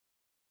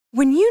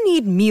When you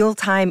need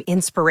mealtime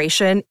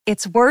inspiration,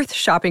 it's worth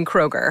shopping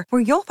Kroger,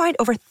 where you'll find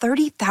over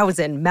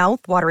 30,000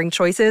 mouth-watering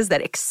choices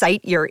that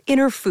excite your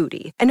inner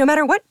foodie. And no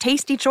matter what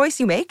tasty choice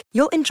you make,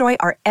 you'll enjoy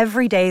our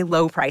everyday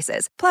low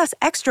prices, plus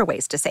extra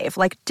ways to save,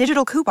 like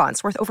digital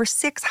coupons worth over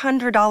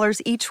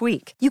 $600 each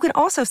week. You can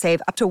also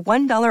save up to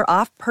 $1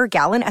 off per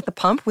gallon at the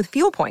pump with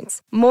fuel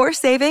points. More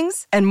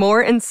savings and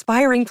more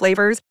inspiring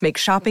flavors make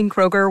shopping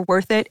Kroger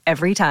worth it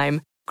every time.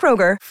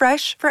 Kroger,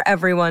 fresh for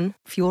everyone.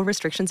 Fuel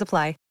restrictions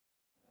apply.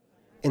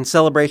 In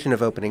celebration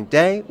of opening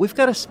day, we've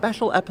got a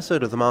special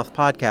episode of the Moth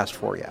Podcast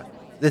for you.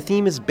 The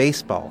theme is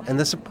baseball and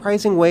the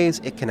surprising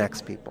ways it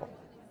connects people.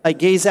 I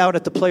gaze out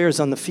at the players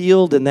on the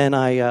field, and then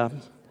I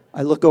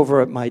look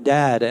over at my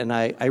dad, and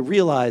I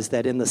realize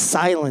that in the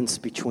silence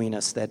between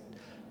us that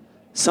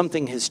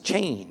something has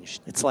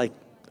changed. It's like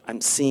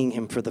I'm seeing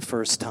him for the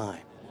first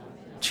time.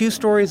 2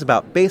 stories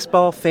about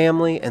baseball,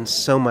 family, and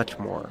so much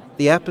more.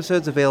 The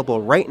episode's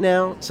available right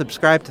now.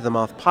 Subscribe to the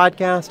Moth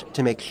Podcast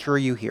to make sure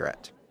you hear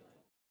it.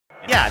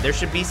 Yeah, there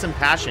should be some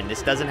passion.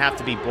 This doesn't have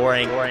to be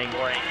boring. You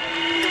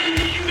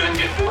couldn't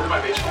get bored by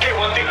baseball. Hey,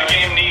 one thing the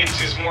game needs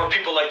is more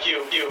people like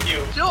you.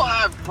 Still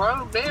have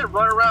grown men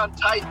run around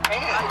tight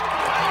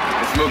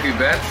pants. It's Mookie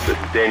Betts. This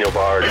is Daniel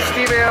Bard. It's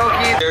Steve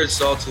Aoki. There's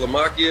Sal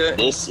Talamacchia.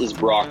 This is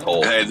Brock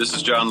Holt. Hey, this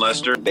is John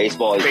Lester.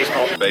 Baseball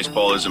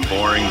isn't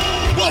boring.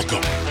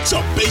 Welcome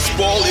to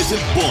Baseball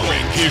Isn't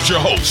Boring. Here's your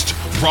host,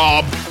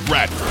 Rob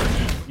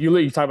Bradford.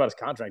 You talk about his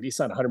contract. He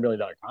signed a $100 million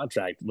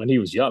contract when he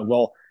was young.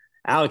 Well,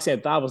 Alex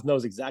Anthopoulos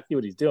knows exactly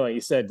what he's doing. He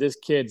said, this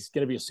kid's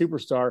going to be a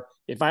superstar.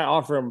 If I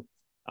offer him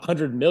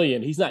 $100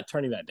 million, he's not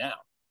turning that down.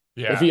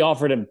 Yeah. If he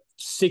offered him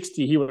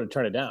 60, he would have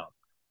turned it down.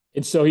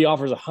 And so he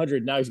offers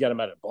 100. Now he's got him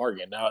at a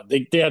bargain. Now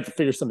they have to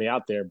figure something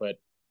out there, but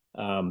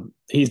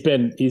he's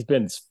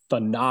been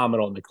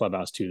phenomenal in the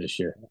clubhouse too this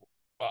year.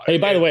 Hey,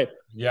 by the way,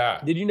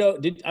 did you know,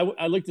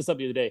 I looked this up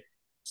the other day.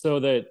 So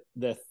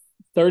the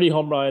 30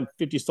 home run,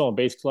 50 stolen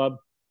base club,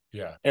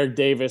 Eric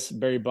Davis,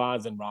 Barry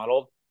Bonds, and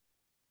Ronald,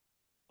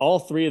 all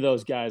 3 of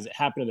those guys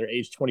happened in their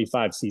age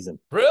 25 season.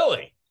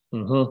 Really?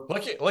 Mm-hmm.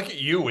 Look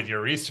at you with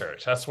your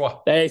research. That's why.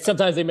 Hey,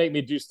 sometimes they make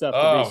me do stuff.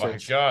 Oh to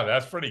research. My God,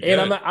 that's pretty good.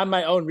 And I'm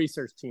my own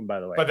research team,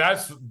 by the way. But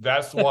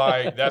that's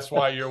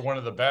why you're one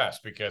of the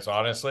best, because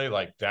honestly,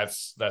 like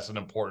that's an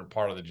important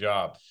part of the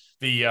job.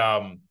 The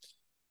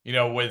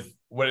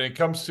when it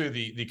comes to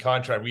the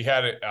contract, we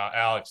had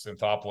Alex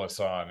Anthopoulos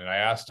on, and I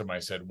asked him, I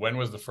said, when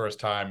was the first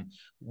time,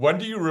 when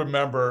do you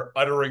remember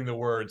uttering the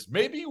words,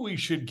 maybe we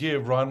should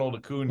give Ronald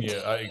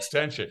Acuna an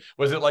extension?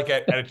 Was it like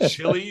at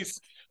Chili's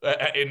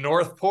in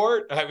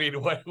Northport? I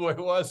mean, what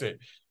was it?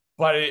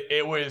 But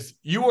it was,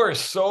 you are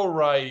so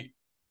right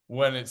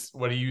when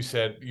you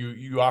said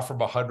you offer him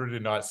 100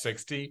 and not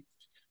 60,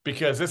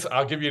 because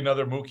I'll give you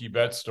another Mookie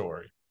Betts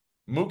story.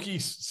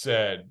 Mookie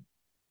said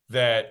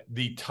that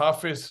the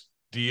toughest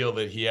deal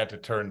that he had to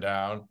turn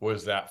down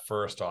was that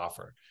first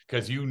offer,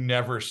 because you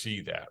never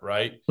see that,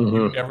 right? Mm-hmm.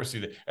 You never see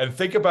that. And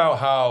think about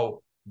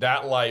how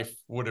that life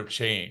would have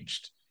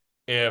changed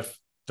if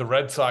the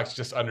Red Sox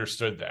just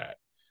understood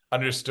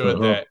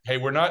that, hey,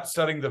 we're not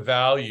setting the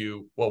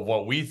value of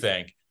what we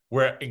think,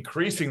 we're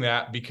increasing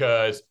that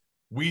because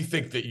we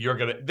think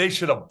that they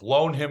should have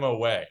blown him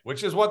away,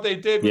 which is what they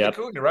did with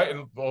Acuna, right?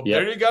 And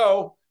there you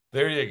go.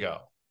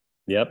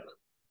 Yep.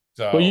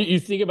 So, well, you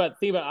think about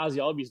Ozzy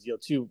Albies' deal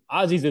too.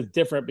 Ozzy's is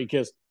different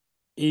because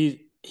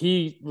he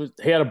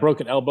had a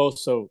broken elbow,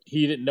 so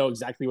he didn't know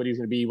exactly what he was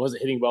going to be. He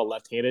wasn't hitting well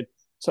left-handed.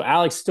 So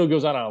Alex still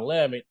goes out on a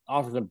limb and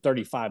offers him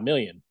 $35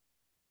 million.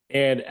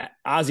 And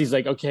Ozzy's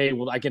like, okay,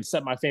 well, I can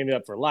set my family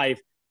up for life.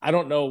 I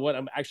don't know what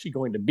I'm actually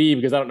going to be,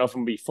 because I don't know if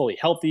I'm going to be fully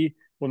healthy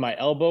with my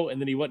elbow.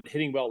 And then he wasn't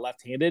hitting well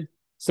left-handed.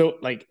 So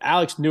like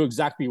Alex knew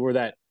exactly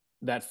where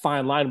that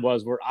fine line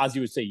was, where Ozzy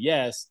would say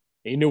yes.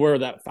 And he knew where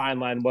that fine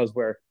line was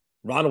where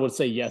Ronald would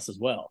say yes as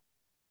well.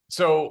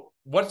 So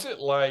what's it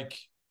like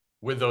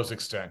with those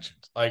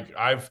extensions? Like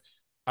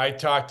I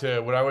talked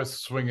to, when I was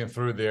swinging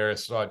through there, I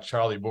saw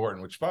Charlie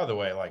Morton, which, by the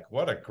way, like,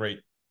 what a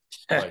great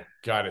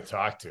guy to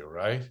talk to,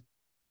 right?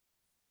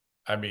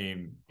 I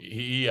mean,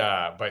 he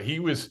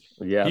was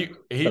talking.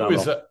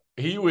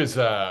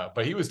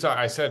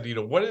 I said,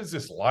 what is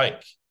this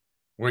like,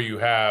 where you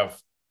have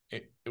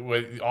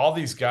with all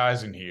these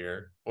guys in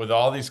here with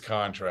all these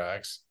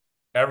contracts,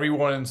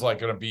 everyone's like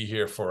going to be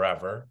here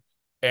forever,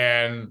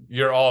 and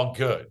you're all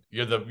good.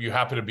 You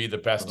happen to be the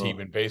best team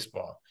in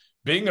baseball.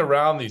 Being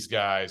around these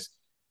guys,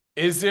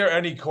 is there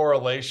any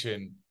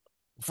correlation?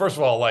 First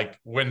of all, like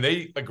when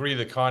they agree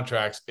the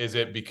contracts, is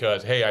it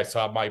because, hey, I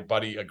saw my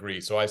buddy agree,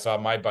 so I saw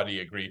my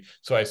buddy agree,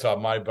 so I saw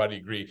my buddy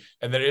agree?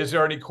 And then is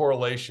there any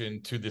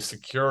correlation to the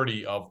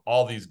security of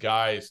all these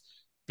guys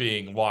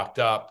being locked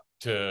up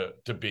to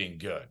being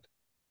good?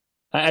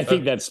 I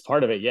think that's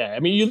part of it, yeah. I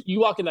mean, you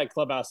walk in that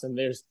clubhouse and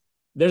there's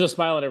a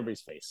smile on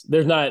everybody's face.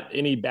 There's not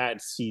any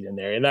bad seed in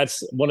there. And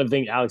that's one of the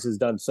things Alex has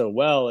done so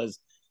well is,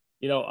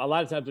 a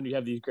lot of times when you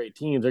have these great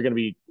teams, they're going to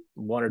be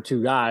 1 or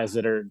 2 guys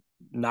that are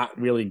not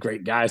really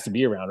great guys to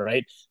be around,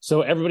 right?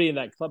 So everybody in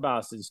that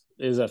clubhouse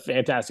is a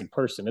fantastic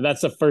person. And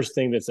that's the first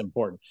thing that's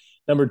important.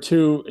 Number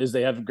two is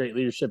they have great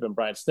leadership in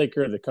Brian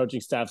Snicker. The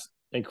coaching staff's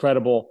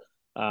incredible.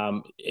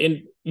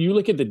 And you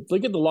look at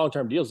the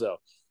long-term deals though.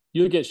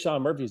 You look at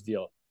Sean Murphy's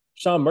deal.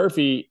 Sean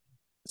Murphy,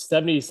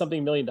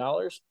 $70-something million.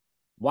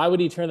 Why would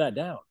he turn that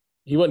down?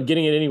 He wasn't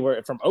getting it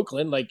anywhere from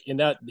Oakland. Like in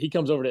that, he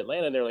comes over to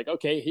Atlanta and they're like,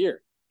 okay,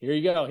 here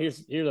you go.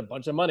 Here's a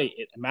bunch of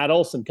money. Matt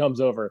Olson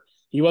comes over.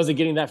 He wasn't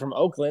getting that from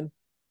Oakland.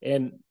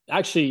 And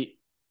actually,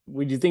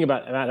 when you think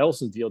about Matt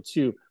Olson's deal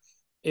too,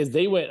 is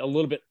they went a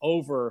little bit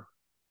over,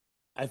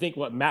 I think,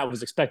 what Matt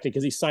was expecting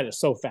because he signed it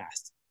so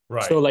fast.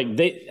 Right. So like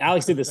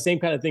Alex did the same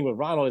kind of thing with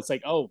Ronald. It's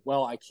like, oh,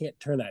 well, I can't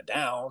turn that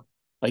down.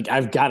 Like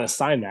I've got to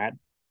sign that.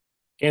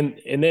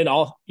 And then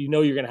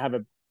you're going to have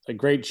a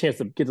great chance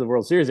to get to the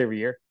World Series every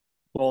year.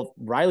 Well,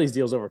 Riley's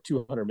deal's over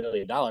 $200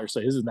 million,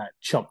 so his is not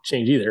chump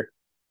change either.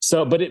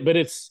 So, but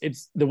it's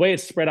the way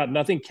it's spread out.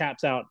 Nothing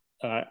caps out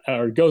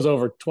or goes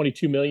over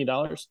 $22 million.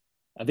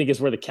 I think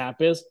is where the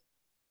cap is.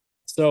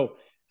 So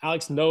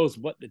Alex knows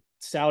what the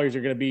salaries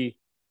are going to be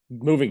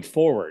moving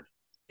forward,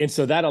 and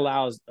so that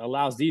allows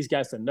these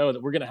guys to know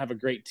that we're going to have a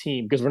great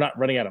team because we're not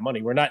running out of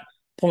money. We're not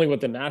pulling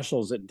what the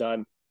Nationals had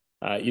done,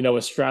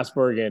 with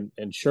Strasburg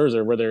and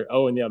Scherzer, where they're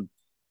owing them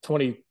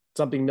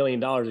 $20-something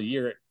million a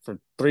year for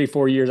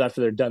 3-4 years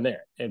after they're done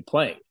there and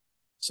playing.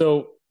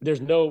 So there's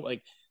no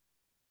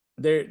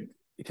they're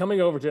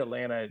coming over to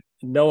Atlanta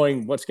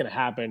knowing what's going to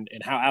happen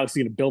and how Alex is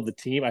going to build the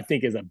team, I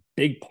think is a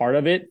big part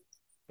of it.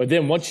 But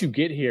then once you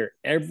get here,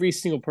 every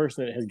single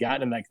person that has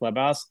gotten in that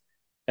clubhouse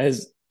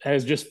has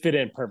just fit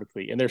in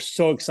perfectly. And they're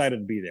so excited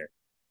to be there.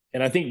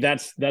 And I think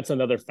that's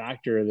another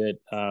factor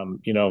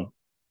that,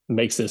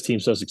 makes this team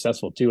so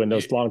successful too. And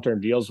those long-term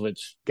deals,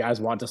 which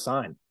guys want to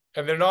sign.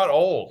 And they're not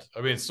old.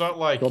 I mean, it's not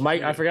like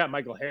I forgot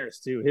Michael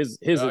Harris too. His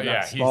is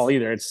not small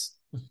either. It's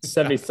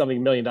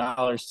 $70-something million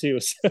too.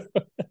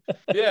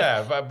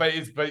 Yeah, but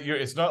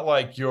it's not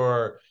like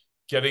you're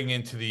getting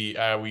into the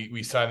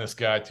we signed this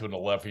guy to an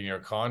 11-year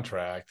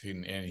contract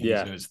and he's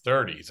in his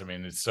 30s. I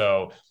mean,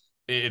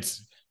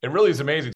 it really is amazing.